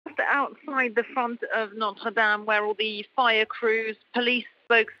outside the front of Notre Dame, where all the fire crews, police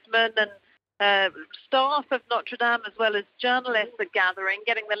spokesmen and staff of Notre Dame, as well as journalists, are gathering,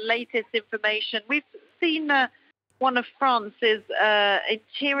 getting the latest information. We've seen one of France's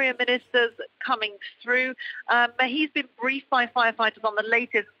interior ministers coming through. He's been briefed by firefighters on the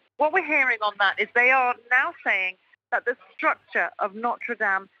latest. What we're hearing on that is they are now saying that the structure of Notre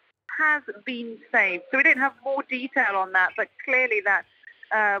Dame has been saved. So we don't have more detail on that, but clearly that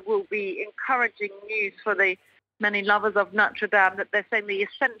will be encouraging news for the many lovers of Notre Dame, that they're saying the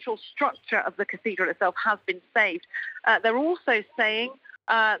essential structure of the cathedral itself has been saved. They're also saying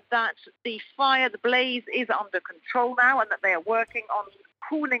that the fire, the blaze, is under control now, and that they are working on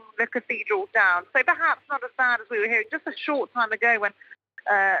cooling the cathedral down. So perhaps not as bad as we were hearing just a short time ago when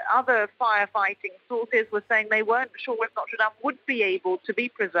other firefighting sources were saying they weren't sure if Notre Dame would be able to be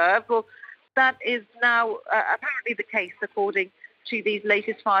preserved. Well, that is now apparently the case, according to these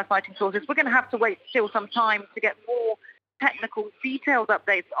latest firefighting sources. We're going to have to wait still some time to get more technical, detailed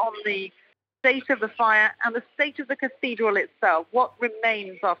updates on the state of the fire and the state of the cathedral itself, what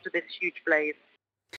remains after this huge blaze.